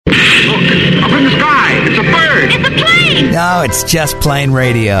No, it's Just Plain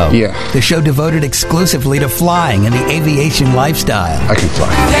Radio. Yeah. The show devoted exclusively to flying and the aviation lifestyle. I can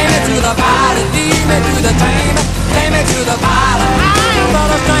fly. Take me to the pilot, lead me to the train. Take me to the pilot, I'm not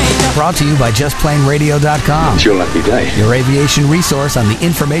a stranger. Brought to you by JustPlaneRadio.com. It's your lucky day. Your aviation resource on the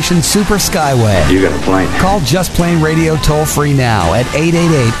information super skyway. You got a plane. Call Just Plain Radio toll free now at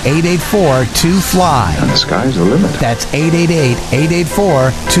 888-884-2FLY. And the sky's the limit. That's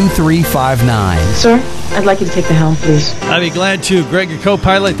 888-884-2359. Sir, I'd like you to take the helm, please. I'd be glad to. Greg, your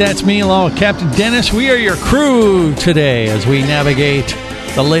co-pilot, that's me, along with Captain Dennis. We are your crew today as we navigate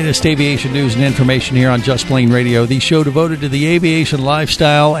the latest aviation news and information here on Just Plain Radio, the show devoted to the aviation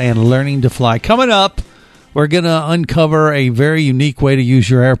lifestyle and learning to fly. Coming up, we're going to uncover a very unique way to use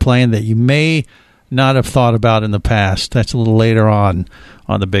your airplane that you may not have thought about in the past. That's a little later on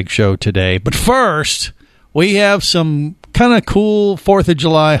the big show today. But first, we have some kind of cool 4th of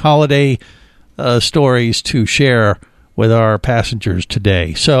July holiday stories to share with our passengers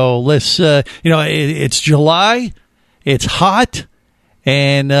today. So let's, it's July, it's hot,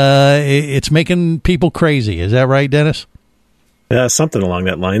 and it's making people crazy. Is that right, Dennis? Yeah, something along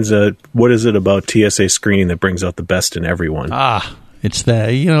that lines. What is it about TSA screening that brings out the best in everyone? It's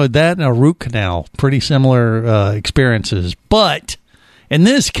that, that and a root canal. Pretty similar experiences. But in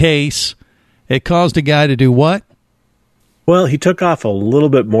this case, it caused a guy to do what? Well, he took off a little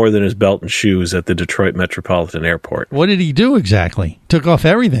bit more than his belt and shoes at the Detroit Metropolitan Airport. What did he do exactly? Took off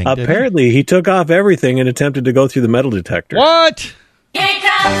everything. Apparently, he took off everything and attempted to go through the metal detector. What? Here it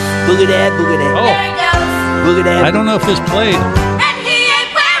comes. Boogie that, boogie that. Oh. There it goes. Boogie that. I don't know if this played. And he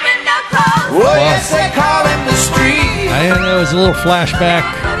ain't wearing no clothes. Well, yes, they call him the street. I don't know. It was a little flashback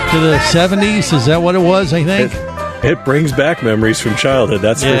to the 70s. Is that what it was, I think? It brings back memories from childhood,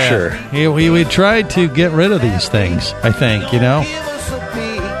 that's for sure. Yeah, we tried to get rid of these things, I think,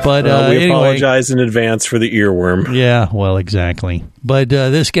 But we anyway, apologize in advance for the earworm. Yeah, well, exactly. But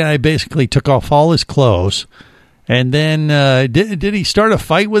this guy basically took off all his clothes. And then did he start a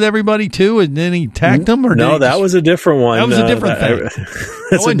fight with everybody, too? And then he attacked them? Or No, that was a different one. That was a different thing.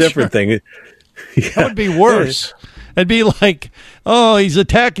 That's a different thing. That would be worse. It'd be like, oh, he's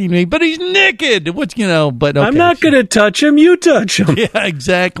attacking me, but he's naked. But okay. I'm not going to touch him. You touch him. Yeah,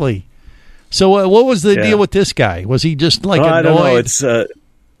 exactly. So what was the deal with this guy? Was he just annoyed? I don't know. It's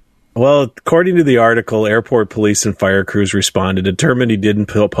well, according to the article, airport police and fire crews responded, determined he didn't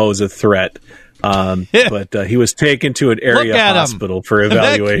pose a threat. But he was taken to an area hospital for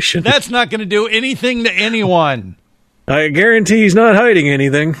evaluation. That's not going to do anything to anyone. I guarantee he's not hiding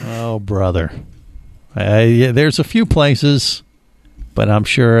anything. Oh, brother. There's a few places, but I'm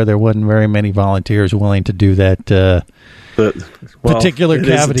sure there wasn't very many volunteers willing to do that particular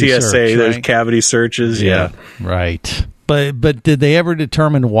cavity TSA, search. Right? There's cavity searches. Yeah. Right. But did they ever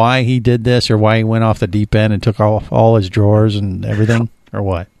determine why he did this or why he went off the deep end and took off all his drawers and everything or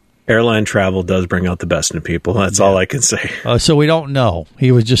what? Airline travel does bring out the best in people. That's all I can say. So we don't know.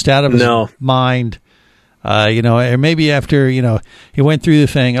 He was just out of his mind. Or maybe after, he went through the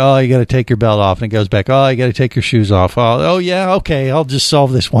thing, oh, you got to take your belt off, and it goes back, oh, you got to take your shoes off. Oh, yeah, okay, I'll just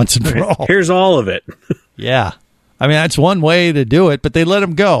solve this once and for all. Here's all of it. Yeah. I mean, that's one way to do it, but they let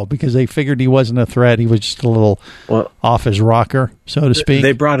him go because they figured he wasn't a threat. He was just a little off his rocker, so to speak.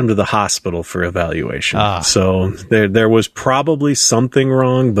 They brought him to the hospital for evaluation. So there was probably something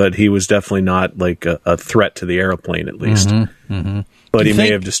wrong, but he was definitely not like a threat to the airplane, at least. Mm-hmm, mm-hmm. But he may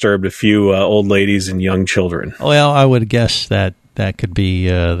have disturbed a few old ladies and young children. Well, I would guess that could be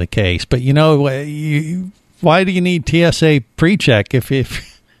the case. But, why do you need TSA pre-check if you're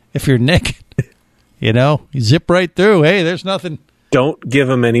naked? You zip right through. Hey, there's nothing. Don't give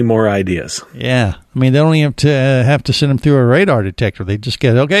them any more ideas. Yeah. I mean, they don't even have to send them through a radar detector. They just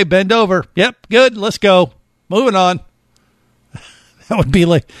get, okay, bend over. Yep, good, let's go. Moving on. That'd be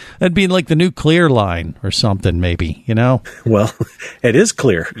like the new clear line or something, maybe, Well, it is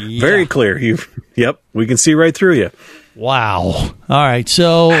clear. Yeah. Very clear. Yep, we can see right through you. Wow. All right,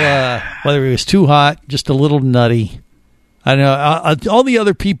 so whether it was too hot, just a little nutty, I don't know. All the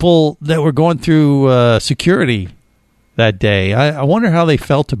other people that were going through security that day, I wonder how they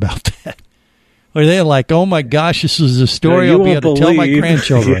felt about that. Were they like, oh, my gosh, this is a story I'll be able to tell my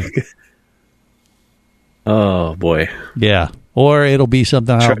grandchildren? Oh, boy. Yeah. Or it'll be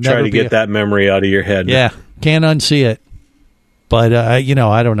something I'll try to get that memory out of your head. Yeah. Can't unsee it. But, I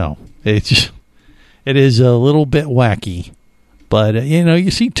don't know. It is a little bit wacky. But,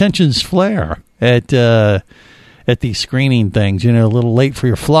 you see tensions flare at these screening things, a little late for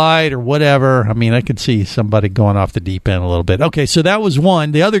your flight or whatever. I mean, I could see somebody going off the deep end a little bit. Okay, so that was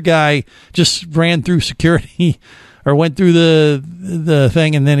one. The other guy just ran through security or went through the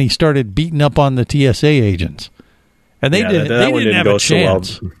thing, and then he started beating up on the TSA agents. And they didn't have a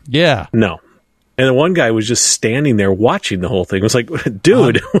chance. So well. Yeah. No. And the one guy was just standing there watching the whole thing. It was like,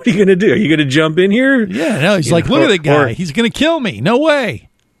 dude, what are you going to do? Are you going to jump in here? Yeah, no, he's like, look at the guy. He's going to kill me. No way.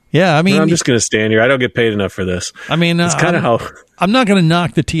 Yeah, I mean... I'm just going to stand here. I don't get paid enough for this. I mean... It's kind of how... I'm not going to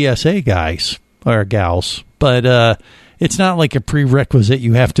knock the TSA guys or gals, but it's not like a prerequisite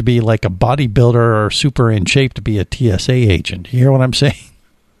you have to be like a bodybuilder or super in shape to be a TSA agent. You hear what I'm saying?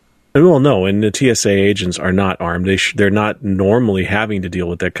 Well, no, and the TSA agents are not armed. They're not normally having to deal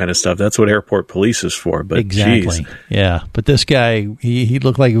with that kind of stuff. That's what airport police is for. But exactly, geez. Yeah. But this guy, he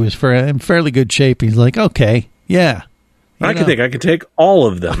looked like he was in fairly good shape. He's like, okay, yeah, I can take all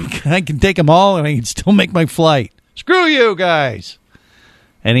of them. I can take them all, and I can still make my flight. Screw you guys!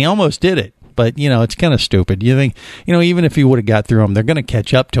 And he almost did it. But it's kind of stupid. You think, even if he would have got through them, they're going to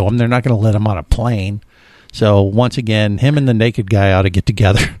catch up to him. They're not going to let him on a plane. So once again, him and the naked guy ought to get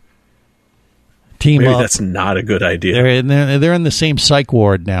together. Team maybe up. That's not a good idea. They're in the same psych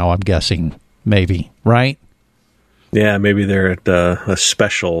ward now, I'm guessing. Maybe, right? Yeah, maybe they're at a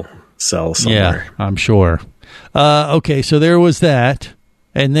special cell somewhere. Yeah, I'm sure. Okay, so there was that.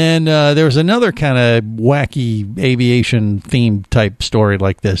 And then there was another kind of wacky aviation theme type story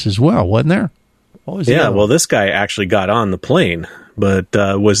like this as well, wasn't there? What was well, this guy actually got on the plane, but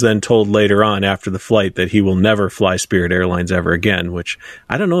was then told later on after the flight that he will never fly Spirit Airlines ever again, which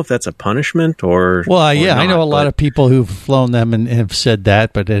I don't know if that's a punishment or... Well, yeah, not, I know a lot of people who've flown them and have said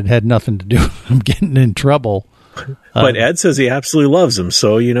that, but it had nothing to do with them getting in trouble. But Ed says he absolutely loves them,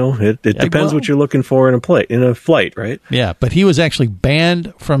 so, it depends what you're looking for in a flight, right? Yeah, but he was actually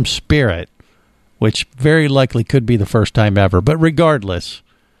banned from Spirit, which very likely could be the first time ever. But regardless,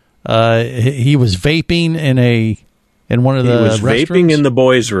 he was vaping in one of the restrooms. He was vaping in the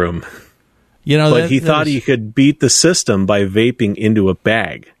boys' room. But he thought he could beat the system by vaping into a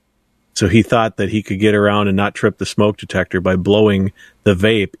bag. So he thought that he could get around and not trip the smoke detector by blowing the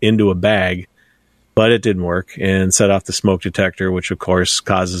vape into a bag. But it didn't work and set off the smoke detector, which of course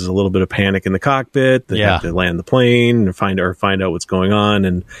causes a little bit of panic in the cockpit. They have to land the plane and find out what's going on.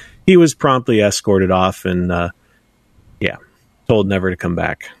 And he was promptly escorted off and, told never to come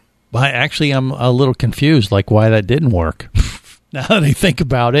back. Well, I'm a little confused, like why that didn't work. Now that I think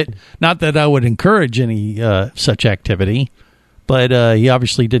about it, not that I would encourage any such activity, but he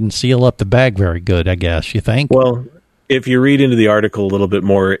obviously didn't seal up the bag very good, I guess, you think? Well, if you read into the article a little bit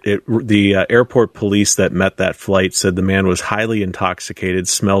more, the airport police that met that flight said the man was highly intoxicated,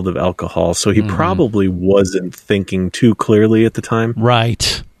 smelled of alcohol, so he probably wasn't thinking too clearly at the time.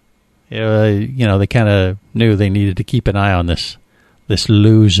 Right. They kind of knew they needed to keep an eye on this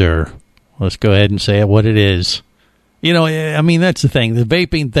loser. Let's go ahead and say it what it is. That's the thing. The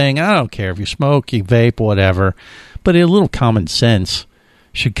vaping thing, I don't care if you smoke, you vape, whatever, but a little common sense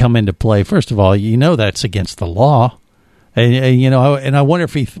should come into play. First of all, that's against the law. And I wonder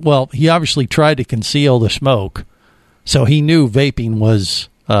if he obviously tried to conceal the smoke, so he knew vaping was,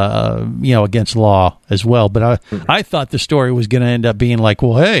 against law as well. But I thought the story was going to end up being like,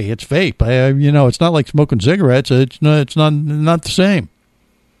 well, hey, it's vape. It's not like smoking cigarettes. It's not the same.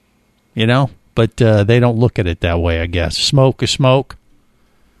 But they don't look at it that way, I guess. Smoke is smoke.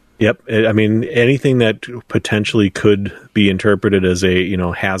 Yep. I mean, anything that potentially could be interpreted as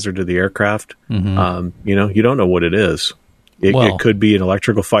a, hazard to the aircraft, you don't know what it is. It could be an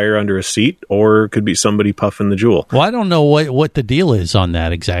electrical fire under a seat, or it could be somebody puffing the jewel. Well, I don't know what the deal is on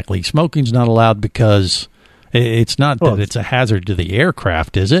that exactly. Smoking's not allowed because it's not that it's a hazard to the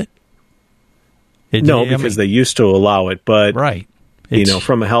aircraft, is it? Because they used to allow it, but right.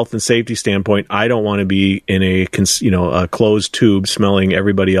 From a health and safety standpoint, I don't want to be in a closed tube smelling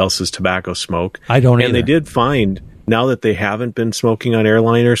everybody else's tobacco smoke. I don't either. And they did find, now that they haven't been smoking on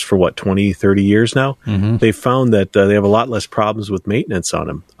airliners for 20, 30 years now, they found that they have a lot less problems with maintenance on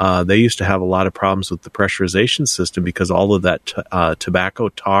them. They used to have a lot of problems with the pressurization system because all of that tobacco,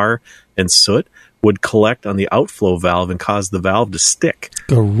 tar, and soot would collect on the outflow valve and cause the valve to stick.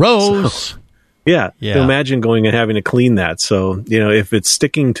 Gross. So, yeah. Imagine going and having to clean that. So, if it's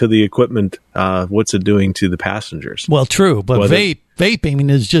sticking to the equipment, what's it doing to the passengers? Well, true, but vaping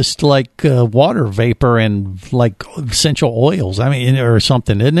is just like water vapor and like essential oils. Or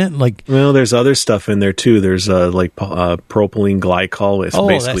something, isn't it? Well, there's other stuff in there too. There's propylene glycol. It's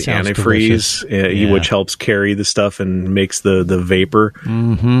basically antifreeze, which helps carry the stuff and makes the vapor.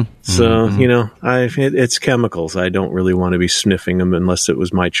 Mm-hmm. So it's chemicals. I don't really want to be sniffing them unless it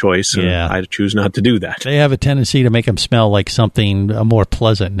was my choice. And I choose not to do that. They have a tendency to make them smell like something more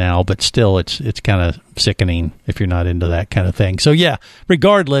pleasant now, but still, it's kind of sickening if you're not into that kind of thing. So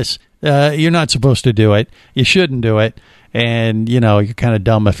regardless, you're not supposed to do it. You shouldn't do it, and you're kind of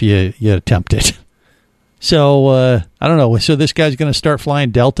dumb if you attempt it. So I don't know. So this guy's going to start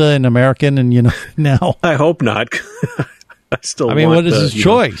flying Delta and American, and now. I hope not. I mean, what is his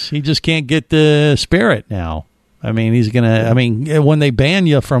choice? He just can't get the Spirit now. I mean, he's going to. I mean, when they ban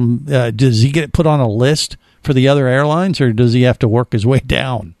you from, does he get put on a list for the other airlines, or does he have to work his way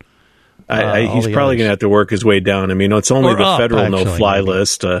down? He's probably going to have to work his way down. I mean, it's only the federal no-fly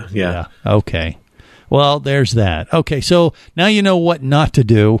list. Yeah. Okay. Well, there's that. Okay, so now you know what not to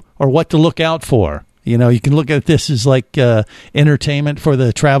do or what to look out for. You can look at this as like entertainment for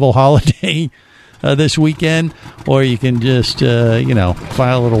the travel holiday this weekend, or you can just,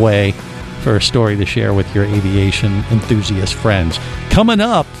 file it away for a story to share with your aviation enthusiast friends. Coming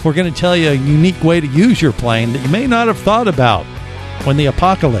up, we're going to tell you a unique way to use your plane that you may not have thought about when the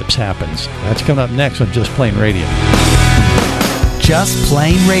apocalypse happens. That's coming up next on Just Plain Radio. Just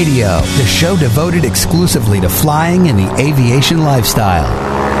Plain Radio, the show devoted exclusively to flying and the aviation lifestyle.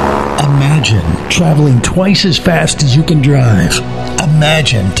 Imagine traveling twice as fast as you can drive.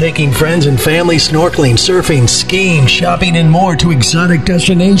 Imagine taking friends and family snorkeling, surfing, skiing, shopping, and more to exotic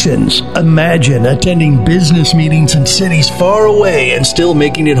destinations. Imagine attending business meetings in cities far away and still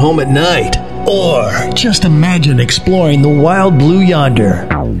making it home at night. Or just imagine exploring the wild blue yonder.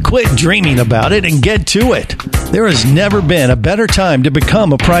 Quit dreaming about it and get to it. There has never been a better time to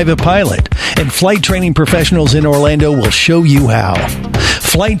become a private pilot, and Flight Training Professionals in Orlando will show you how.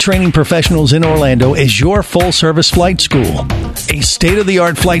 Flight Training Professionals in Orlando is your full-service flight school. A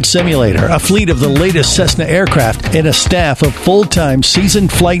state-of-the-art flight simulator, a fleet of the latest Cessna aircraft, and a staff of full-time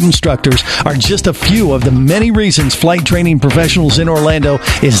seasoned flight instructors are just a few of the many reasons Flight Training Professionals in Orlando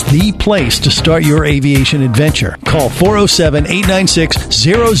is the place to start your aviation adventure. Call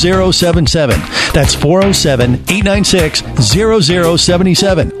 407-896-0077. That's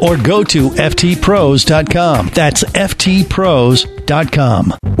 407-896-0077. Or go to ftpros.com. That's ftpros.com.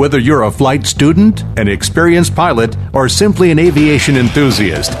 Whether you're a flight student, an experienced pilot, or simply an aviation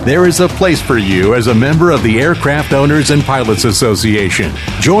enthusiast, there is a place for you as a member of the Aircraft Owners and Pilots Association.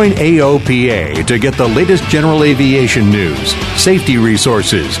 Join AOPA to get the latest general aviation news, safety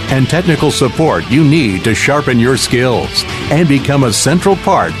resources, and technical support you need to sharpen your skills and become a central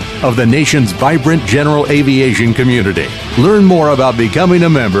part of the nation's vibrant general aviation community. Learn more about becoming a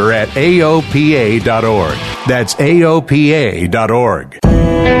member at AOPA.org. That's AOPA.org.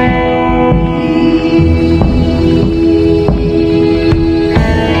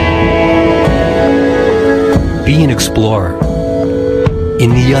 Be an explorer in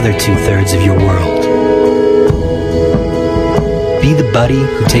the other 2/3 of your world. Be the buddy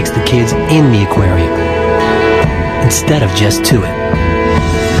who takes the kids in the aquarium instead of just to it.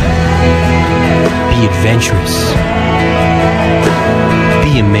 Be adventurous.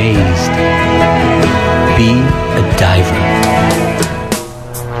 Be amazed. Be a diver.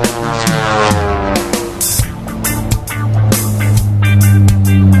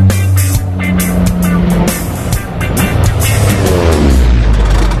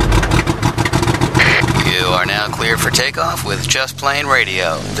 For takeoff with Just Plain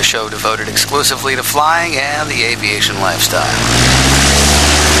Radio, the show devoted exclusively to flying and the aviation lifestyle.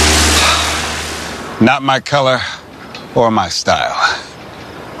 Not my color or my style.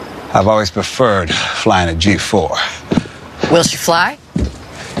 I've always preferred flying a G4. Will she fly?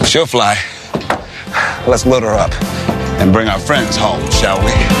 She'll fly. Let's load her up and bring our friends home, shall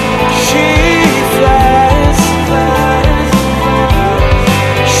we? She flies,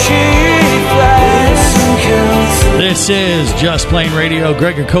 she flies and kills. This is Just Plain Radio.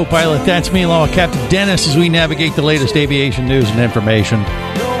 Greg, your co-pilot. That's me, along with Captain Dennis, as we navigate the latest aviation news and information.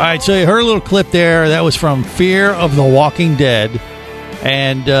 All right, so you heard a little clip there. That was from Fear of the Walking Dead.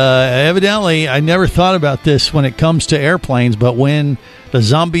 And evidently, I never thought about this when it comes to airplanes, but when the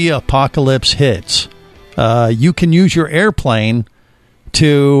zombie apocalypse hits, you can use your airplane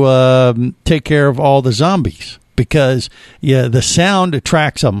to take care of all the zombies, because the sound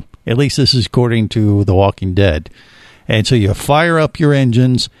attracts them. At least this is according to The Walking Dead. And so you fire up your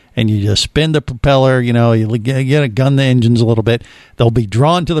engines and you just spin the propeller. You get a gun the engines a little bit. They'll be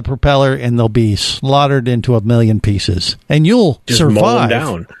drawn to the propeller and they'll be slaughtered into a million pieces. And you'll just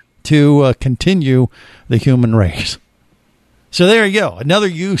survive to continue the human race. So there you go. Another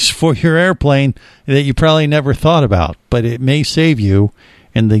use for your airplane that you probably never thought about, but it may save you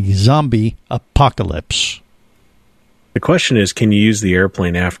in the zombie apocalypse. The question is, can you use the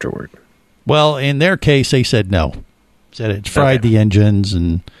airplane afterward? Well, in their case, they said no. Said it fried the engines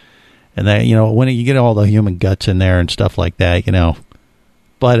and that, when you get all the human guts in there and stuff like that,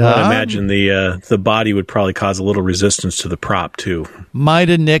 But I imagine the body would probably cause a little resistance to the prop too. Might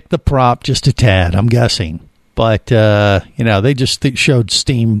have nicked the prop just a tad, I'm guessing. But, they just showed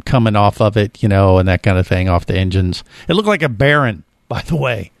steam coming off of it, and that kind of thing off the engines. It looked like a Baron, by the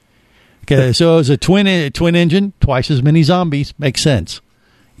way. Okay, so it was a twin engine, twice as many zombies. Makes sense.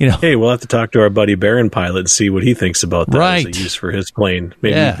 Hey, we'll have to talk to our buddy Baron pilot and see what he thinks about that right. as a use for his plane.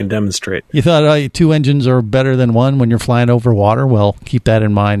 Maybe he can demonstrate. You thought 2 engines are better than one when you're flying over water? Well, keep that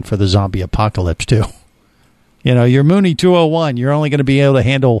in mind for the zombie apocalypse, too. Your Mooney 201, you're only going to be able to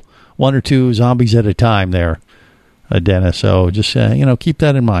handle 1 or 2 zombies at a time there, Dennis. So just, keep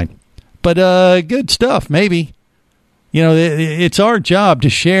that in mind. But good stuff, maybe. It's our job to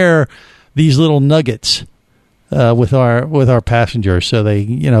share these little nuggets with our passengers, so they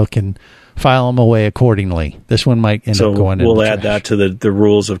can file them away accordingly. This one might end up going in the trash. We'll add that to the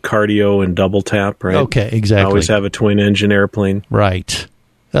rules of cardio and double tap, right? Okay, exactly. Always have a twin engine airplane, right?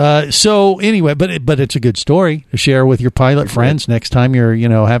 So anyway, but it's a good story to share with your pilot friends next time you're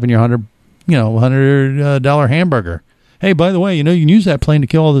having your $100 hamburger. Hey, by the way, you can use that plane to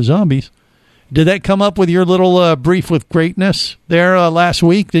kill all the zombies. Did that come up with your little brief with greatness there last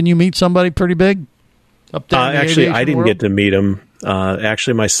week? Didn't you meet somebody pretty big? Actually, I didn't get to meet him.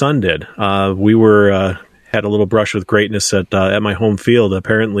 Actually, my son did. We had a little brush with greatness at my home field.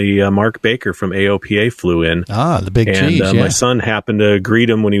 Apparently, Mark Baker from AOPA flew in. The big cheese, yeah. My son happened to greet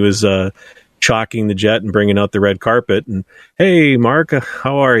him when he was chalking the jet and bringing out the red carpet. And, hey, Mark,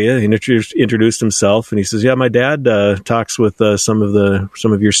 how are you? He introduced himself, and he says, yeah, my dad talks with some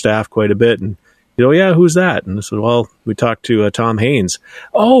of your staff quite a bit. And yeah, who's that? And I said, well, we talked to Tom Haynes.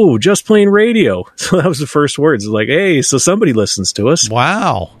 Oh, Just Plain Radio. So that was the first words. Like, hey, so somebody listens to us.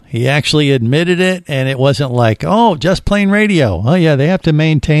 Wow. He actually admitted it, and it wasn't like, oh, Just Plain Radio. Oh, yeah, they have to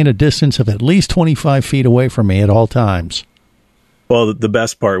maintain a distance of at least 25 feet away from me at all times. Well, the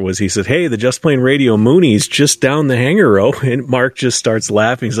best part was he said, hey, the Just Plain Radio Mooney's just down the hangar row. And Mark just starts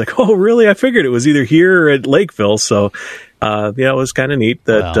laughing. He's like, oh, really? I figured it was either here or at Lakeville. So, it was kind of neat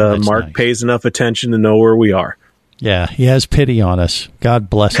that Mark pays enough attention to know where we are. Yeah, he has pity on us. God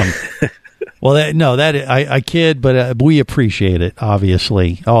bless him. Well, I kid, but we appreciate it,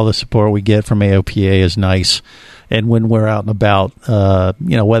 obviously. All the support we get from AOPA is nice. And when we're out and about,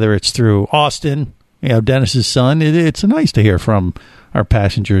 whether it's through Austin, Dennis's son, it's nice to hear from our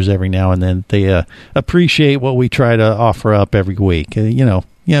passengers every now and then. They appreciate what we try to offer up every week. Where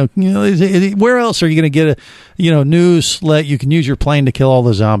else are you going to get a news let you can use your plane to kill all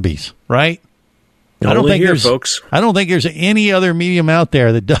the zombies, right? Folks. I don't think there's any other medium out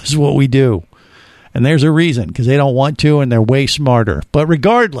there that does what we do. And there's a reason, because they don't want to, and they're way smarter. But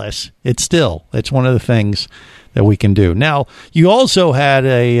regardless, it's one of the things that we can do. Now, you also had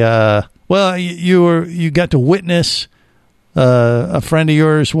you got to witness a friend of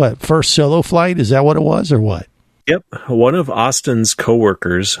yours, first solo flight? Is that what it was, or what? Yep. One of Austin's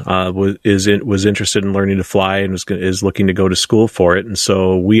coworkers was interested in learning to fly and is looking to go to school for it. And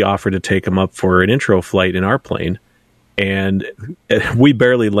so we offered to take him up for an intro flight in our plane. And we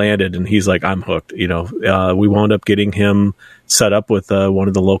barely landed, and he's like, I'm hooked. We wound up getting him set up with one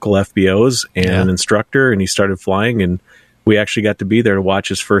of the local FBOs and an instructor, and he started flying, and we actually got to be there to watch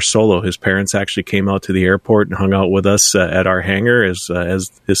his first solo. His parents actually came out to the airport and hung out with us at our hangar as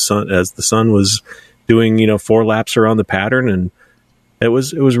the son was doing 4 laps around the pattern, and it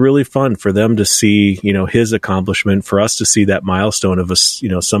was really fun for them to see his accomplishment, for us to see that milestone of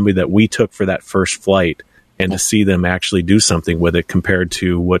somebody that we took for that first flight, and to see them actually do something with it compared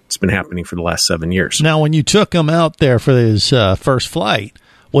to what's been happening for the last 7 years. Now, when you took him out there for his first flight,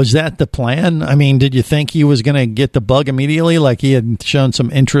 was that the plan? I mean, did you think he was going to get the bug immediately, like he had shown some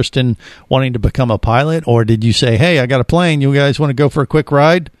interest in wanting to become a pilot? Or did you say, hey, I got a plane, you guys want to go for a quick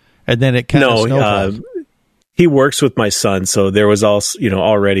ride? And then it kind of snowballed. He works with my son, so there was also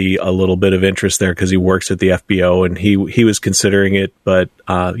already a little bit of interest there because he works at the FBO, and he was considering it. But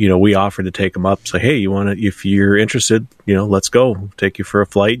we offered to take him up. So hey, if you're interested, let's go. Take you for a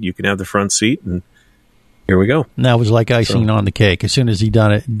flight. You can have the front seat, and here we go. And that was like icing on the cake. As soon as he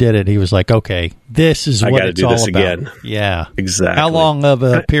did it, he was like, okay, this is what it's all about. I got to do this again. Yeah, exactly. How long of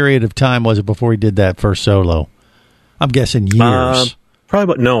a period of time was it before he did that first solo? I'm guessing years.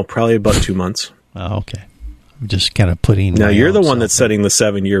 Probably about 2 months. Oh, okay. I'm just kind of putting... Now, you're the one that's setting the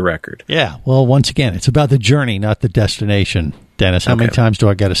 7-year record. Yeah. Well, once again, it's about the journey, not the destination, Dennis. How many times do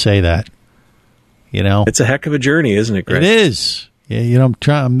I got to say that? It's a heck of a journey, isn't it, Greg? It is. Yeah,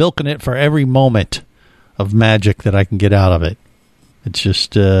 I'm milking it for every moment of magic that I can get out of it. It's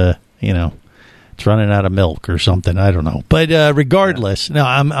just, it's running out of milk or something. I don't know. But regardless, no,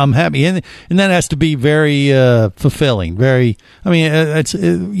 I'm happy. And that has to be very fulfilling. Very, it's,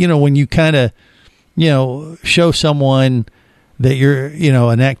 when you kind of, show someone that you're,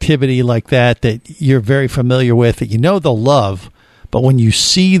 an activity like that you're very familiar with, that they'll love, but when you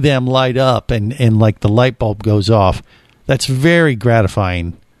see them light up and like the light bulb goes off, that's very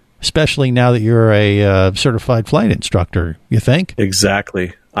gratifying, especially now that you're a certified flight instructor, you think?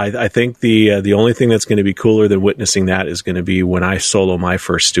 Exactly. I think the only thing that's going to be cooler than witnessing that is going to be when I solo my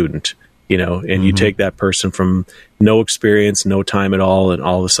first student, and you take that person from no experience, no time at all, and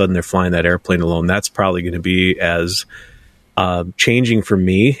all of a sudden they're flying that airplane alone. That's probably going to be as changing for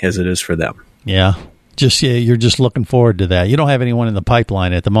me as it is for them. Yeah. You're just looking forward to that. You don't have anyone in the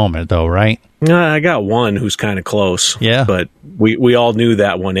pipeline at the moment, though, right? I got one who's kind of close. Yeah. But we all knew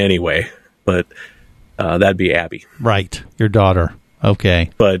that one anyway. But that'd be Abby. Right. Your daughter. Okay.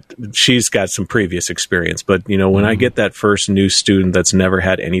 But she's got some previous experience. But, when I get that first new student that's never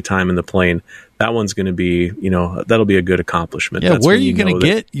had any time in the plane, that one's going to be, that'll be a good accomplishment. Yeah, where are you going to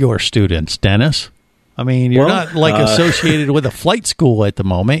get your students, Dennis? I mean, you're not associated with a flight school at the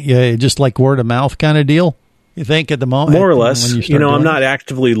moment. Yeah, just like word of mouth kind of deal, you think, at the moment? More or less. I'm not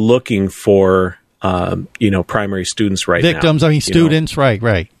actively looking for, primary students right now. Victims, students, right.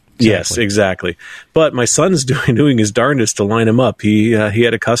 Exactly. Yes, exactly. But my son's doing his darndest to line him up. He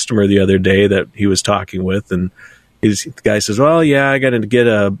had a customer the other day that he was talking with, and the guy says, well, yeah, I got to get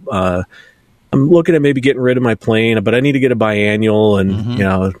I'm looking at maybe getting rid of my plane, but I need to get a biannual,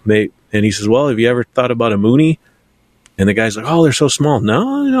 and, and he says, well, have you ever thought about a Mooney? And the guy's like, oh, they're so small.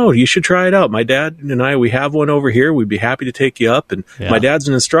 No, you should try it out. My dad and we have one over here. We'd be happy to take you up. And my dad's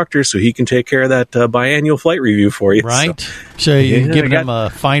an instructor, so he can take care of that biannual flight review for you. Right. So you're giving him a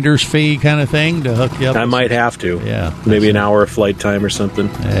finder's fee kind of thing to hook you up? I might have to. Yeah. Maybe an hour of flight time or something.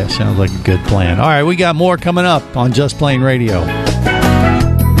 Yeah, sounds like a good plan. All right, we got more coming up on Just Plain Radio.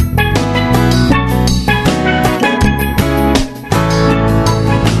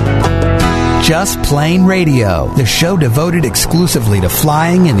 Just Plain Radio, the show devoted exclusively to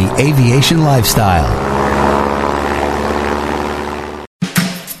flying and the aviation lifestyle.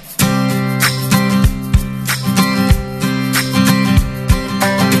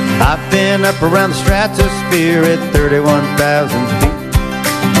 I've been up around the stratosphere at 31,000 feet.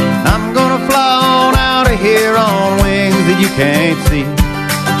 I'm gonna fly on out of here on wings that you can't see.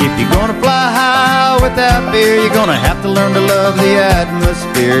 If you're gonna fly high without fear, you're gonna have to learn to love the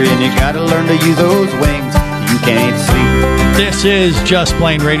atmosphere, and you gotta learn to use those wings you can't see. This is Just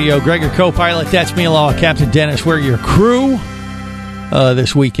Plain Radio. Greg, your co-pilot. That's me, along with Captain Dennis. We're your crew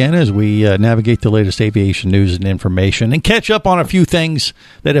this weekend as we navigate the latest aviation news and information and catch up on a few things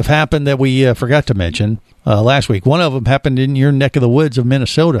that have happened that we forgot to mention last week. One of them happened in your neck of the woods of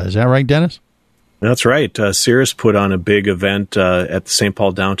Minnesota. Is that right, Dennis? That's right. Cirrus put on a big event at the St.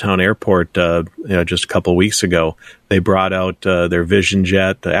 Paul Downtown Airport just a couple weeks ago. They brought out their Vision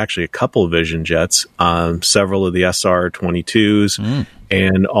Jet, actually a couple of Vision Jets, several of the SR-22s,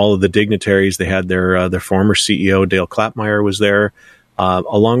 and all of the dignitaries. They had their former CEO, Dale Klapmeyer, was there,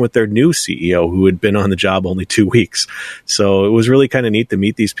 along with their new CEO, who had been on the job only 2 weeks. So it was really kind of neat to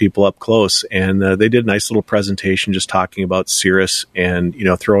meet these people up close. And they did a nice little presentation just talking about Cirrus and,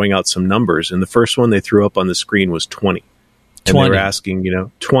 throwing out some numbers. And the first one they threw up on the screen was 20. And they were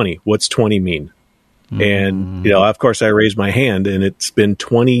asking, 20, what's 20 mean? And, of course, I raised my hand, and it's been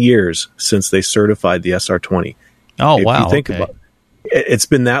 20 years since they certified the SR-20. Oh, if wow. You think about it. It's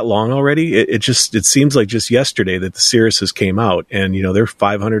been that long already. It seems like just yesterday that the Cirruses came out, and there are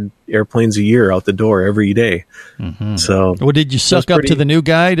 500 airplanes a year out the door every day. Mm-hmm. So, well, did you suck up to the new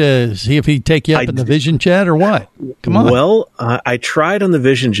guy to see if he'd take you up in the Vision Jet or what? Come on. Well, I tried on the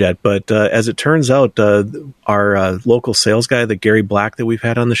Vision Jet, but as it turns out, our local sales guy, the Gary Black that we've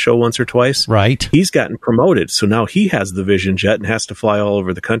had on the show once or twice, right? He's gotten promoted, so now he has the Vision Jet and has to fly all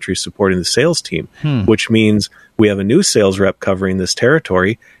over the country supporting the sales team, which means we have a new sales rep covering this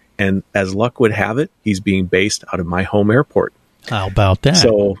territory, and as luck would have it, he's being based out of my home airport. How about that?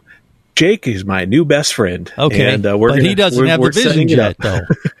 So Jake is my new best friend. Okay, and he doesn't have the Vision Jet, though.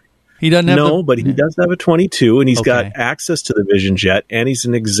 He doesn't have but he does have a 22, and he's got access to the Vision Jet, and he's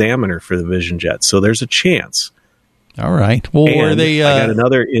an examiner for the Vision Jet, so there's a chance. All right. Well, were they? I got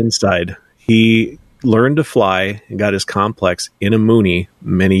another inside. He learned to fly and got his complex in a Mooney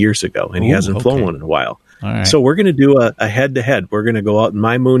many years ago, and he hasn't flown one in a while. All right. So we're going to do a head-to-head. We're going to go out in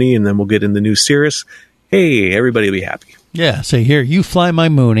my Mooney, and then we'll get in the new Cirrus. Hey, everybody will be happy. Yeah, so here, you fly my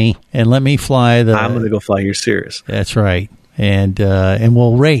Mooney, and let me fly the... I'm going to go fly your Cirrus. That's right. And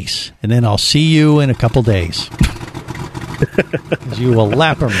we'll race, and then I'll see you in a couple days. You will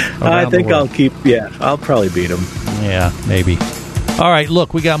lap him around I think the world. I'll probably beat him. Yeah, maybe. All right,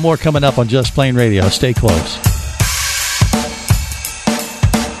 look, we got more coming up on Just Plain Radio. Stay close.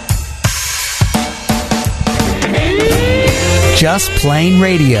 Just Plain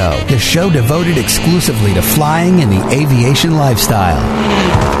Radio, the show devoted exclusively to flying and the aviation lifestyle.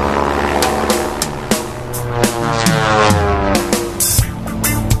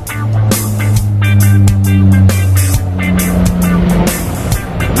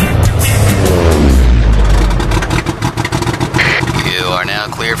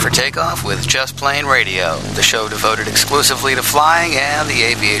 For takeoff with Just Plain Radio, the show devoted exclusively to flying and the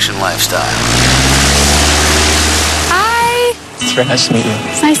aviation lifestyle. Hi. It's very nice to meet you.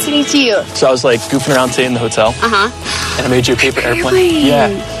 It's nice to meet you. So I was like goofing around today in the hotel. And I made you a paper airplane.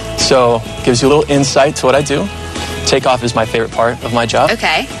 Yeah. So gives you a little insight to what I do. Takeoff is my favorite part of my job.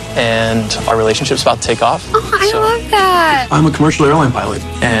 Okay. And our relationship's about to take off. Oh, I love that. I'm a commercial airline pilot,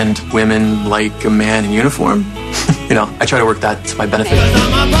 and women like a man in uniform. You know, I try to work that to my benefit.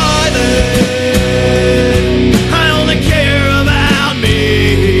 I'm a pilot. I only care about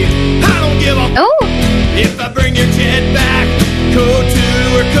me. I don't give a if I bring your jet back, code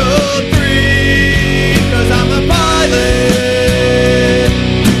 2 or code 3. 'Cause I'm a pilot,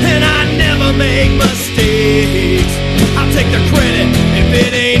 and I never make mistakes. I'll take the credit if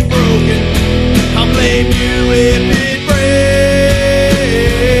it ain't broken. I'll blame you if it breaks.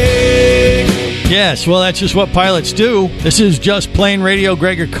 Yes, well, that's just what pilots do. This is Just Plain Radio.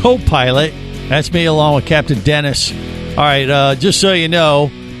 Greg, your co-pilot. That's me along with Captain Dennis. All right, just so you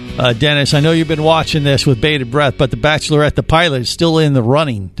know, Dennis, I know you've been watching this with bated breath, but the Bachelorette, the pilot, is still in the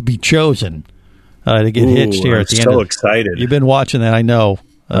running to be chosen to get hitched here at the end. I'm so excited. You've been watching that, I know.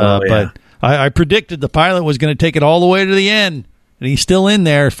 But I predicted the pilot was going to take it all the way to the end, and he's still in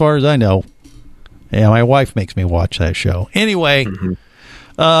there as far as I know. Yeah, my wife makes me watch that show. Anyway,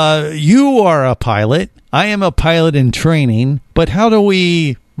 you are a pilot. I am a pilot in training, but how do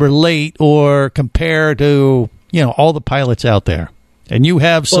we relate or compare to, all the pilots out there? And you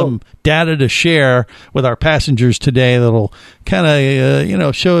have some data to share with our passengers today that'll kind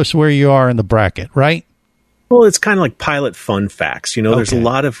of, show us where you are in the bracket, right? Well, it's kind of like pilot fun facts. There's a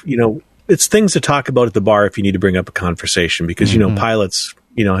lot of, it's things to talk about at the bar if you need to bring up a conversation because, pilots,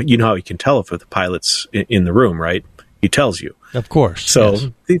 you know how you can tell if the pilot's in the room, right? He tells you. Of course.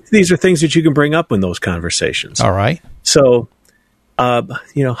 So these are things that you can bring up in those conversations. All right. So,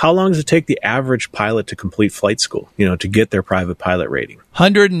 how long does it take the average pilot to complete flight school, to get their private pilot rating?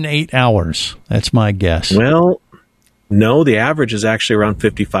 108 hours. That's my guess. Well, no, the average is actually around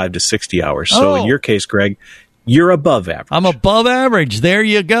 55 to 60 hours. So in your case, Greg, you're above average. I'm above average. There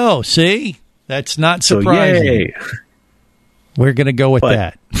you go. See? That's not surprising. So, yay. We're going to go with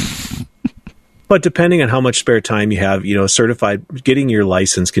that. But depending on how much spare time you have, getting your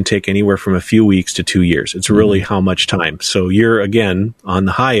license can take anywhere from a few weeks to 2 years. It's really how much time. So you're, again, on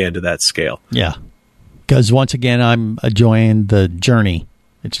the high end of that scale. Yeah. Because once again, I'm enjoying the journey.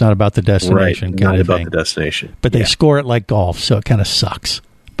 It's not about the destination. Right, not about the destination. But they score it like golf, so it kind of sucks.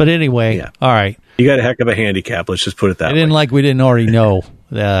 But anyway, all right. You got a heck of a handicap. Let's just put it that way. I didn't we didn't already know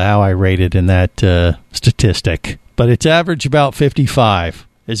how I rated in that statistic. But it's average about 55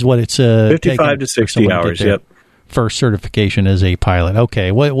 is what it's 55 to 60 hours, yep. First certification as a pilot.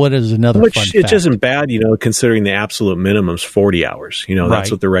 Okay, what is another fun fact? Which isn't bad, considering the absolute minimum's 40 hours.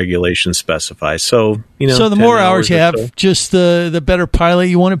 That's what the regulations specify. So, so the more hours you have, just the better pilot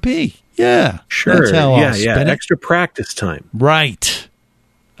you want to be. Yeah. Sure. That's how I'll spin it. Extra practice time. Right.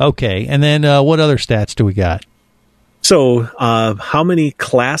 Okay, and then what other stats do we got? So, how many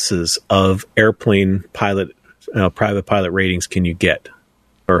classes of airplane pilot, private pilot ratings can you get?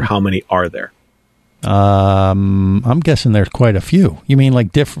 Or how many are there? I'm guessing there's quite a few. You mean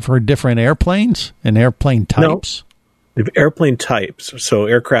like for different airplanes and airplane types? No. Airplane types, so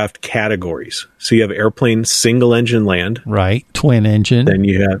aircraft categories. So you have airplane single engine land. Right, twin engine. Then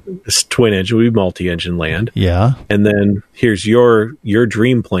you have this twin engine would be multi-engine land. Yeah. And then here's your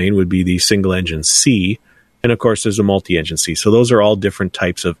dream plane would be the single engine C. And of course there's a multi-engine C. So those are all different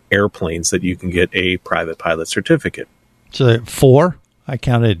types of airplanes that you can get a private pilot certificate. So 4? I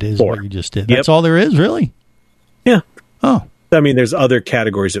counted as 4. What you just did. That's all there is, really? Yeah. Oh. I mean, there's other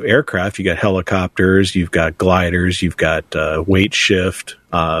categories of aircraft. You got helicopters, you've got gliders, you've got weight shift,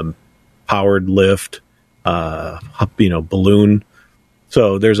 powered lift, balloon.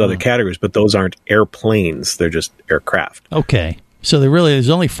 So there's other categories, but those aren't airplanes. They're just aircraft. Okay. So there's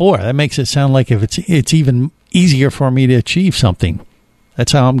only 4. That makes it sound like if it's even easier for me to achieve something.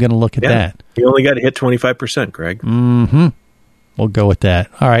 That's how I'm going to look at that. You only got to hit 25%, Greg. Mm-hmm. We'll go with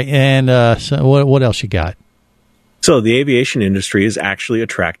that. All right. And so what else you got? So the aviation industry is actually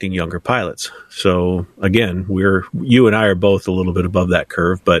attracting younger pilots. So again, you and I are both a little bit above that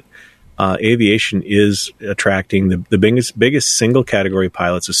curve, but aviation is attracting the biggest single category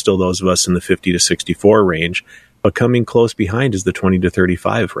pilots is still those of us in the 50 to 64 range. but coming close behind is the 20 to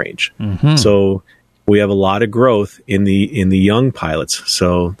 35 range. Mm-hmm. So we have a lot of growth in the young pilots.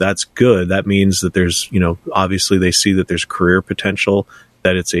 So that's good. That means that there's, obviously they see that there's career potential,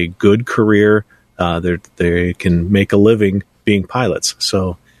 that it's a good career. They can make a living being pilots.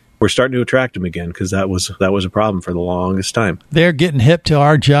 So we're starting to attract them again, because that was a problem for the longest time. They're getting hip to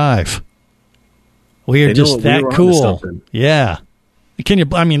our jive. We are just that cool. Yeah. Can you?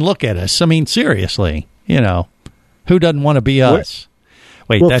 I mean, look at us. I mean, seriously. Who doesn't want to be us?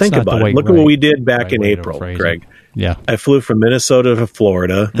 Wait, that's think not about the way. It. Look at what we did back in April, Greg. Yeah. I flew from Minnesota to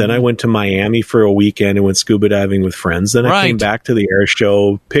Florida. Then I went to Miami for a weekend and went scuba diving with friends. Then I came back to the air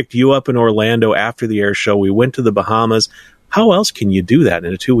show, picked you up in Orlando after the air show. We went to the Bahamas. How else can you do that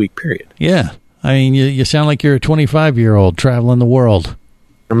in a 2-week period? Yeah. I mean, you sound like you're a 25-year-old traveling the world.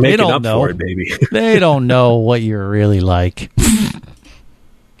 I'm making up for it, baby. They don't know what you're really like.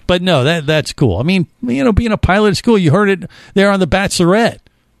 But no, that's cool. I mean, being a pilot is cool. You heard it there on The Bachelorette.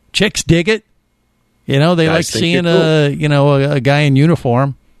 Chicks dig it. They like seeing a guy in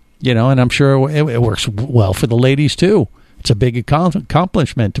uniform, and I'm sure it works well for the ladies too. It's a big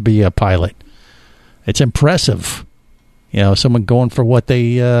accomplishment to be a pilot. It's impressive. Someone going for what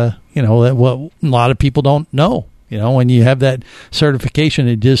they, what a lot of people don't know. When you have that certification,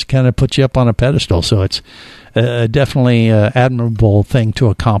 it just kind of puts you up on a pedestal. So it's definitely an admirable thing to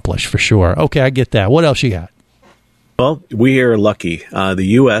accomplish for sure. Okay, I get that. What else you got? Well, we are lucky. The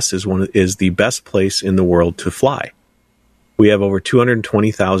U.S. is the best place in the world to fly. We have over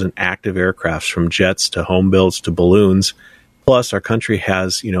 220,000 active aircrafts, from jets to home builds to balloons. Plus, our country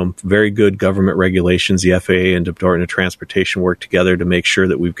has, very good government regulations. The FAA and Department of Transportation work together to make sure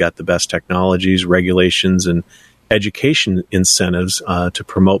that we've got the best technologies, regulations, and education incentives to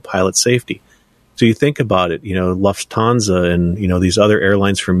promote pilot safety. So you think about it, Lufthansa and, these other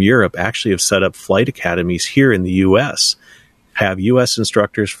airlines from Europe actually have set up flight academies here in the U.S., have U.S.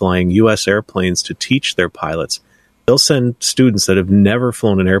 instructors flying U.S. airplanes to teach their pilots. They'll send students that have never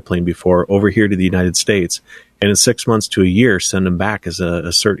flown an airplane before over here to the United States, and in 6 months to a year, send them back as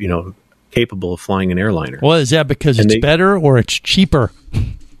capable of flying an airliner. Well, is that because it's better or it's cheaper?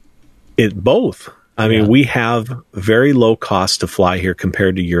 Both. I mean, we have very low cost to fly here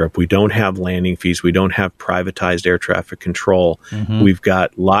compared to Europe. We don't have landing fees. We don't have privatized air traffic control. Mm-hmm. We've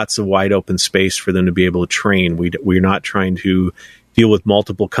got lots of wide open space for them to be able to train. We're not trying to deal with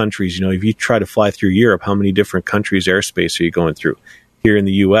multiple countries. If you try to fly through Europe, how many different countries' airspace are you going through? Here in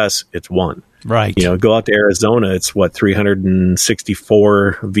the U.S., it's one. Right. Go out to Arizona, it's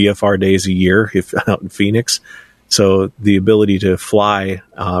 364 VFR days a year if out in Phoenix. So the ability to fly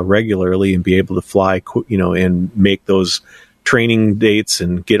regularly and be able to fly, and make those training dates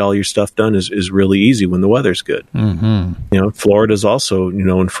and get all your stuff done is really easy when the weather's good. Mm-hmm. Florida's also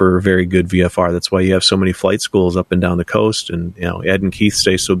known for very good VFR. That's why you have so many flight schools up and down the coast, and Ed and Keith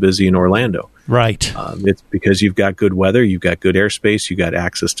stay so busy in Orlando. Right. It's because you've got good weather, you've got good airspace, you've got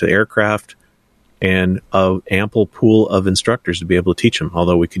access to aircraft, and an ample pool of instructors to be able to teach them,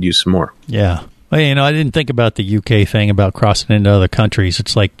 although we could use some more. Yeah. Well, I didn't think about the UK thing about crossing into other countries.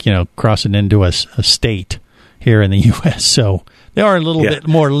 It's like, crossing into a state here in the U.S. So they are a little bit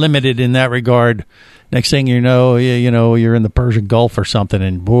more limited in that regard. Next thing you know, you're in the Persian Gulf or something,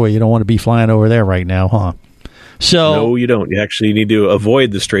 and boy, you don't want to be flying over there right now, huh? So no, you don't. You actually need to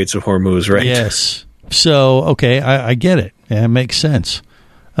avoid the Straits of Hormuz, right? Yes. So, okay, I get it. Yeah, it makes sense.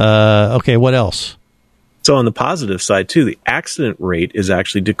 Okay, what else? So on the positive side, too, the accident rate is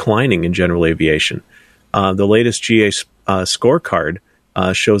actually declining in general aviation. The latest GA scorecard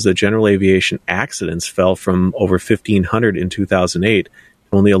shows that general aviation accidents fell from over 1,500 in 2008 to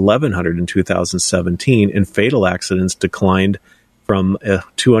only 1,100 in 2017, and fatal accidents declined from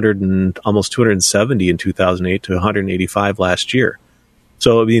almost 270 in 2008 to 185 last year.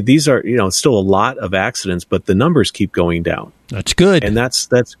 So, I mean, these are, still a lot of accidents, but the numbers keep going down. That's good. And that's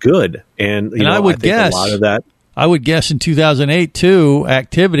good. And, I would guess a lot of that. I would guess in 2008, too,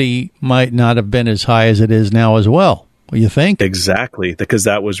 activity might not have been as high as it is now as well. What do you think? Exactly, because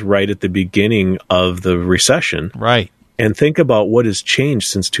that was right at the beginning of the recession. Right. And think about what has changed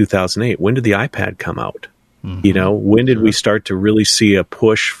since 2008. When did the iPad come out? Mm-hmm. When did we start to really see a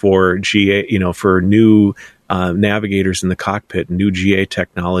push for GA, for new navigators in the cockpit, new GA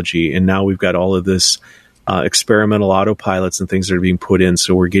technology, and now we've got all of this experimental autopilots and things that are being put in,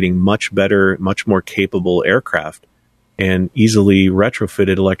 so we're getting much better, much more capable aircraft and easily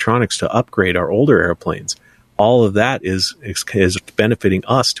retrofitted electronics to upgrade our older airplanes. All of that is benefiting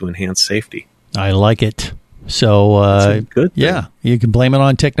us to enhance safety. I like it. So, good thing. Yeah, you can blame it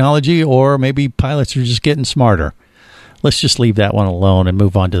on technology, or maybe pilots are just getting smarter. Let's just leave that one alone and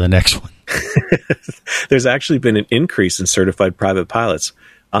move on to the next one. There's actually been an increase in certified private pilots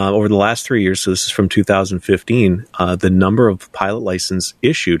over the last 3 years. So this is from 2015. The number of pilot license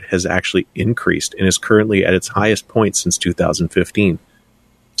issued has actually increased and is currently at its highest point since 2015.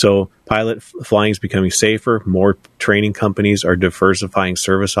 So pilot flying is becoming safer. More training companies are diversifying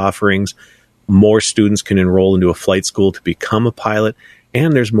service offerings. More students can enroll into a flight school to become a pilot,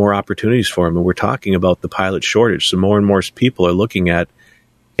 and there's more opportunities for them. And we're talking about the pilot shortage. So more and more people are looking at,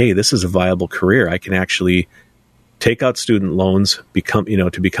 hey, this is a viable career. I can actually take out student loans,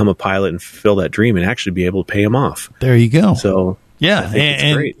 to become a pilot and fulfill that dream, and actually be able to pay them off. There you go. So yeah,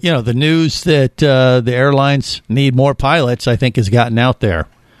 and the news that the airlines need more pilots, I think, has gotten out there,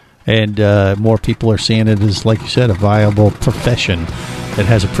 and more people are seeing it as, like you said, a viable profession that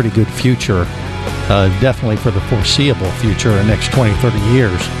has a pretty good future, definitely for the foreseeable future, the next 20, 30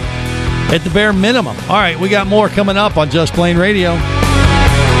 years, at the bare minimum. All right, we got more coming up on Just Plain Radio.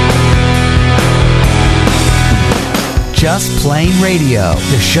 Just Plain Radio,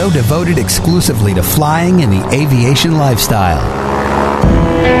 the show devoted exclusively to flying and the aviation lifestyle.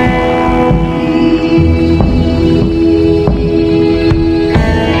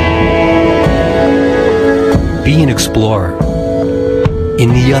 Be an explorer in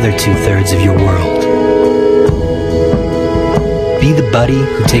the other 2/3 of your world. Be the buddy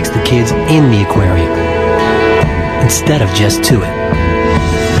who takes the kids in the aquarium instead of just to it.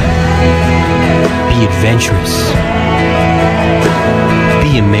 Be adventurous.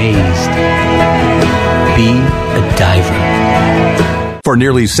 Be amazed. Be a diver. For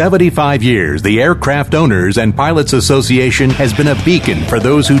nearly 75 years, the Aircraft Owners and Pilots Association has been a beacon for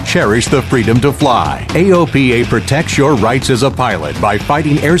those who cherish the freedom to fly. AOPA protects your rights as a pilot by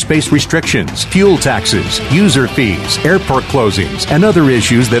fighting airspace restrictions, fuel taxes, user fees, airport closings, and other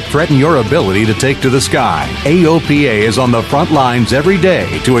issues that threaten your ability to take to the sky. AOPA is on the front lines every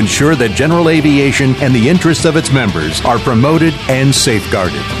day to ensure that general aviation and the interests of its members are promoted and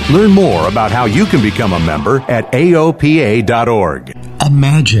safeguarded. Learn more about how you can become a member at AOPA.org.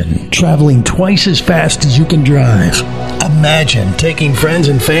 Imagine traveling twice as fast as you can drive. Imagine taking friends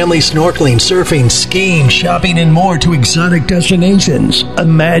and family snorkeling, surfing, skiing, shopping, and more to exotic destinations.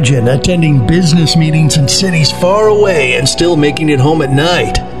 Imagine attending business meetings in cities far away and still making it home at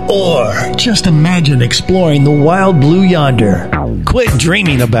night. Or just imagine exploring the wild blue yonder. Quit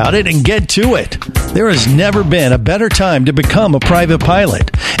dreaming about it and get to it. There has never been a better time to become a private pilot,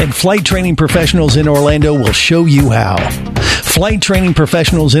 and Flight Training Professionals in Orlando will show you how. Flight Training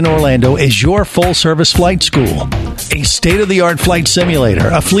Professionals in Orlando is your full-service flight school. A state-of-the-art flight simulator,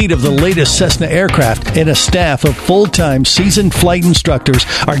 a fleet of the latest Cessna aircraft, and a staff of full-time seasoned flight instructors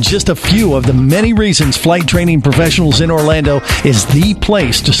are just a few of the many reasons Flight Training Professionals in Orlando is the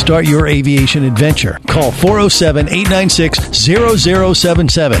place to start your aviation adventure. Call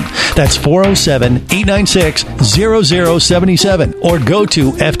 407-896-0077. That's 407-896-0077. Or go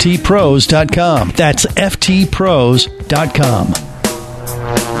to ftpros.com. That's ftpros.com.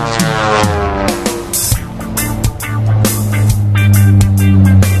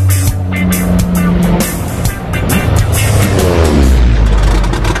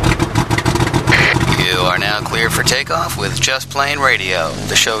 For takeoff with Just Plain Radio,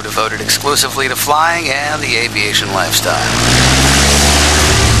 the show devoted exclusively to flying and the aviation lifestyle.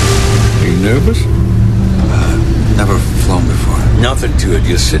 Are you nervous? Never flown before. Nothing to it.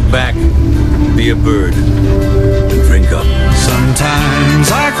 Just sit back, be a bird, and drink up.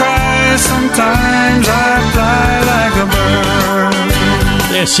 Sometimes I cry, sometimes I fly like a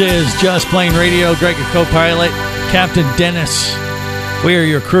bird. This is Just Plain Radio. Greg, your co-pilot, Captain Dennis. We are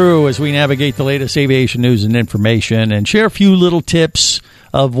your crew as we navigate the latest aviation news and information and share a few little tips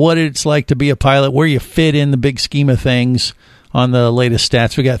of what it's like to be a pilot, where you fit in the big scheme of things on the latest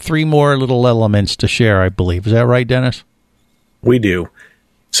stats. We got 3 more little elements to share, I believe. Is that right, Dennis? We do.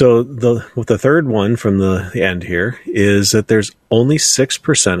 So the third one from the end here is that there's only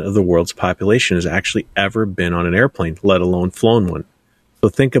 6% of the world's population has actually ever been on an airplane, let alone flown one. So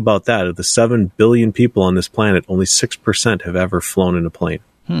think about that. Of the 7 billion people on this planet, only 6% have ever flown in a plane.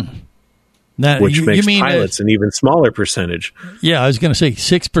 Which makes pilots an even smaller percentage. Yeah, I was going to say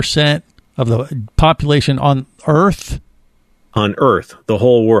 6% of the population on Earth? On Earth, the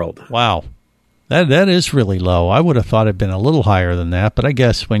whole world. Wow. That is really low. I would have thought it'd been a little higher than that, but I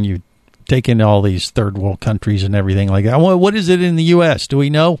guess when you take in all these third world countries and everything like that. What is it in the U.S.? Do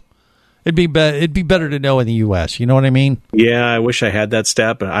we know? It'd be better to know in the U.S. You know what I mean? Yeah, I wish I had that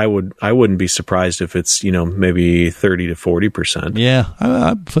stat, but I wouldn't be surprised if it's maybe 30 to 40%. Yeah,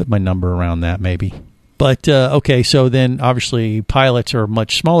 I'd put my number around that maybe. But okay, so then obviously pilots are a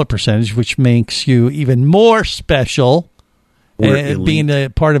much smaller percentage, which makes you even more special being a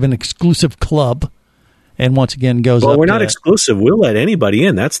part of an exclusive club. And once again, goes well, up. We're not exclusive. We'll let anybody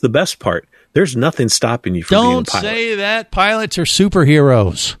in. That's the best part. There's nothing stopping you from being a pilot. Don't say that. Pilots are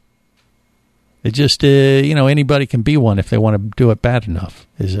superheroes. It just, anybody can be one if they want to do it bad enough,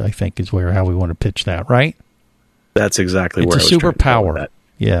 I think is how we want to pitch that, right? That's exactly where I was It's a superpower. that.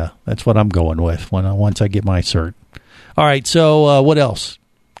 Yeah, that's what I'm going with once I get my cert. All right, so what else?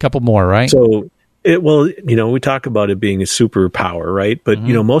 A couple more, right? So, we talk about it being a superpower, right? But,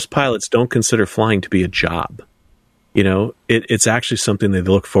 most pilots don't consider flying to be a job. It's actually something they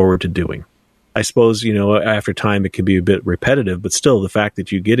look forward to doing. I suppose, after time, it can be a bit repetitive, but still the fact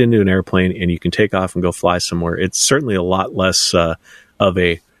that you get into an airplane and you can take off and go fly somewhere, it's certainly a lot less of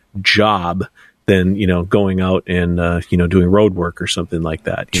a job than, going out and, doing road work or something like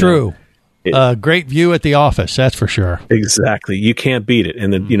that. True. Great view at the office, that's for sure. Exactly. You can't beat it.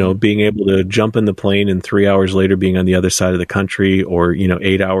 And then, being able to jump in the plane and 3 hours later being on the other side of the country, or,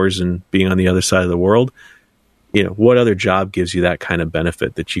 8 hours and being on the other side of the world, what other job gives you that kind of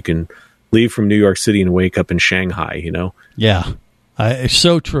benefit that you can leave from New York City and wake up in Shanghai, Yeah, it's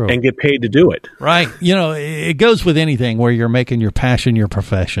so true. And get paid to do it. Right. It goes with anything where you're making your passion your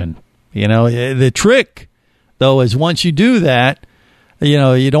profession. The trick, though, is once you do that,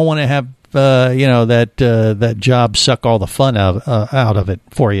 you don't want to have, that job suck all the fun out of it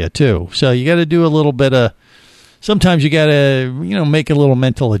for you, too. So you got to do a little bit of, sometimes you got to, make a little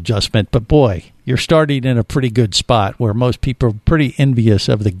mental adjustment. But, boy, you're starting in a pretty good spot where most people are pretty envious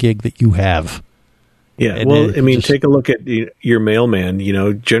of the gig that you have. Yeah, and take a look at your mailman.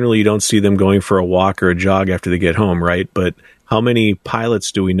 Generally you don't see them going for a walk or a jog after they get home, right? But how many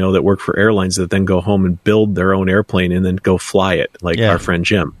pilots do we know that work for airlines that then go home and build their own airplane and then go fly it, like our friend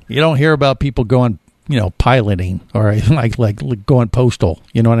Jim? You don't hear about people going, piloting or like going postal.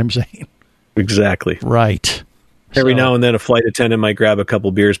 You know what I'm saying? Exactly. Right. Every now and then a flight attendant might grab a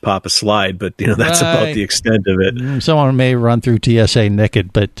couple beers, pop a slide, but that's about the extent of it. Someone may run through TSA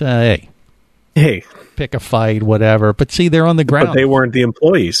naked, but hey, pick a fight, whatever. But see, they're on the ground. But they weren't the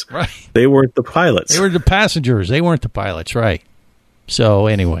employees. Right. They weren't the pilots. They were the passengers. They weren't the pilots, right? So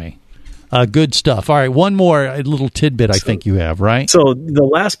anyway, good stuff. All right, one more little tidbit I think you have, right? So the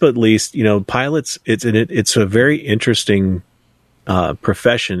last but least, pilots, it's a very interesting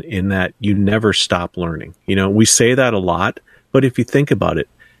profession in that you never stop learning. We say that a lot, but if you think about it,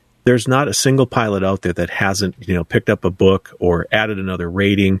 there's not a single pilot out there that hasn't, picked up a book or added another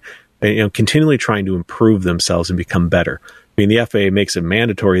rating, continually trying to improve themselves and become better. I mean, the FAA makes it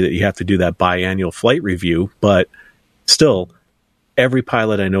mandatory that you have to do that biannual flight review, but still, every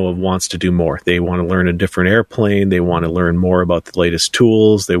pilot I know of wants to do more. They want to learn a different airplane. They want to learn more about the latest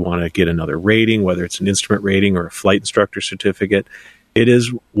tools. They want to get another rating, whether it's an instrument rating or a flight instructor certificate. It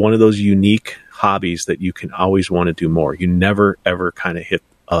is one of those unique hobbies that you can always want to do more. You never, ever kind of hit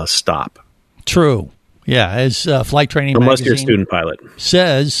a stop. True. Yeah, as Flight Training Unless Magazine you're a student pilot.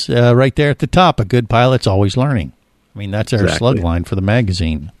 Says right there at the top, a good pilot's always learning. I mean, that's our slug line for the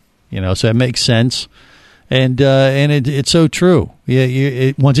magazine. So it makes sense. And it's so true.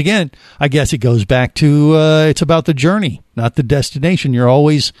 Yeah. Once again, I guess it goes back to it's about the journey, not the destination. You're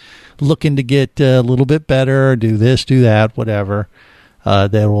always looking to get a little bit better, do this, do that, whatever.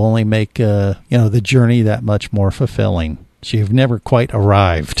 That will only make the journey that much more fulfilling. So you've never quite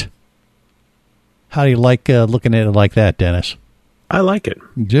arrived. How do you like looking at it like that, Dennis? I like it.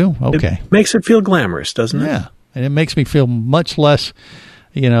 You do? Okay. It makes it feel glamorous, doesn't it? Yeah, and it makes me feel much less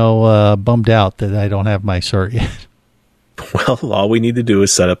bummed out that I don't have my cert yet. Well, all we need to do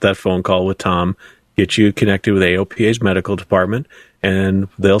is set up that phone call with Tom, get you connected with AOPA's medical department, and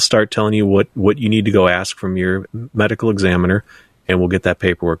they'll start telling you what you need to go ask from your medical examiner, and we'll get that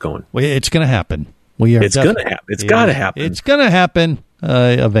paperwork going. Well, it's going to happen. It's going to happen. It's got to happen. It's going to happen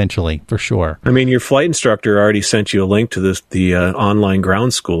eventually, for sure. I mean, your flight instructor already sent you a link to the online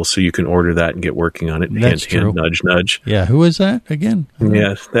ground school, so you can order that and get working on it. That's true. Hint, nudge, nudge. Yeah, who is that again?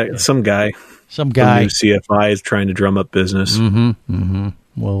 Yeah, some guy. Some guy. New CFI is trying to drum up business. Mm-hmm. Mm-hmm.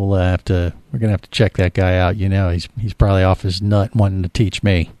 We're gonna have to check that guy out. He's probably off his nut wanting to teach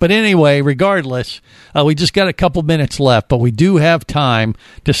me. But anyway, regardless, we just got a couple minutes left, but we do have time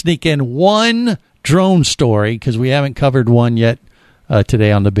to sneak in one drone story because we haven't covered one yet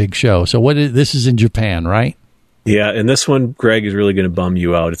today on the big show. So this is in Japan, right? Yeah, and this one, Greg, is really going to bum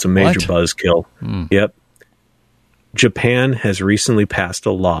you out. It's a major buzzkill. Yep. Japan has recently passed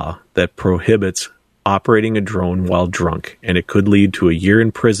a law that prohibits operating a drone while drunk, and it could lead to a year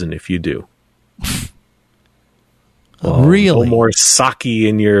in prison if you do. Really? A little more sake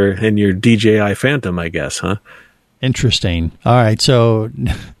in your DJI Phantom, I guess, huh? Interesting. All right, so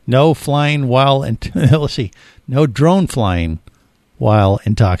no flying while let's see, no drone flying while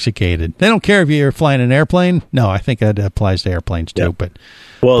intoxicated. They don't care if you're flying an airplane. No, I think that applies to airplanes too.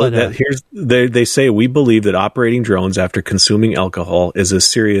 Yeah. They say we believe that operating drones after consuming alcohol is as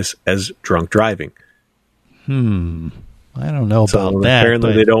serious as drunk driving. I don't know about that.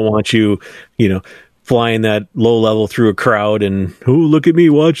 Apparently, they don't want you, flying that low level through a crowd and, oh, look at me,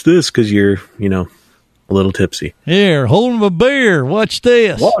 watch this, because you're, a little tipsy. Here, hold him a beer. Watch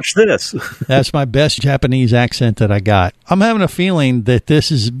this. Watch this. That's my best Japanese accent that I got. I'm having a feeling that this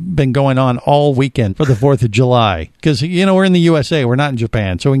has been going on all weekend for the 4th of July. Because, we're in the USA. We're not in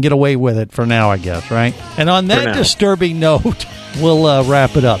Japan. So we can get away with it for now, I guess, right? And on that disturbing note, we'll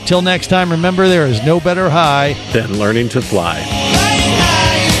wrap it up. Till next time, remember, there is no better high than learning to fly.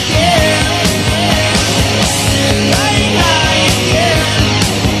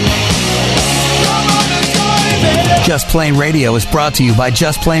 Just Plain Radio is brought to you by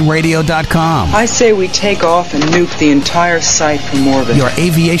JustPlainRadio.com. I say we take off and nuke the entire site from orbit. Your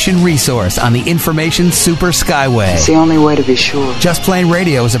aviation resource on the information super skyway. It's the only way to be sure. Just Plain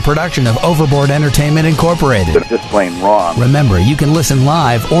Radio is a production of Overboard Entertainment Incorporated. It's just plain wrong. Remember, you can listen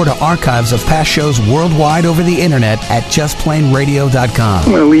live or to archives of past shows worldwide over the internet at JustPlainRadio.com. I'm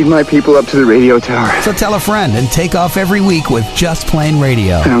going to leave my people up to the radio tower. So tell a friend and take off every week with Just Plain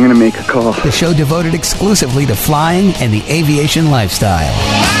Radio. And I'm going to make a call. The show devoted exclusively to flying and the aviation lifestyle.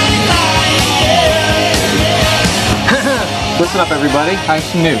 Listen up, everybody. I have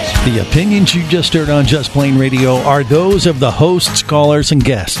some news. The opinions you just heard on Just Plain Radio are those of the hosts, callers, and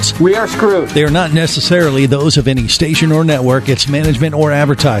guests. We are screwed. They are not necessarily those of any station or network, its management, or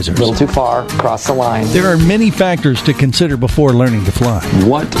advertisers. A little too far. Cross the line. There are many factors to consider before learning to fly.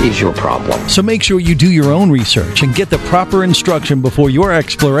 What is your problem? So make sure you do your own research and get the proper instruction before your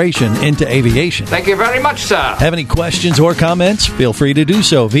exploration into aviation. Thank you very much, sir. Have any questions or comments? Feel free to do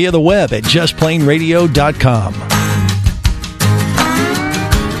so via the web at JustPlainRadio.com.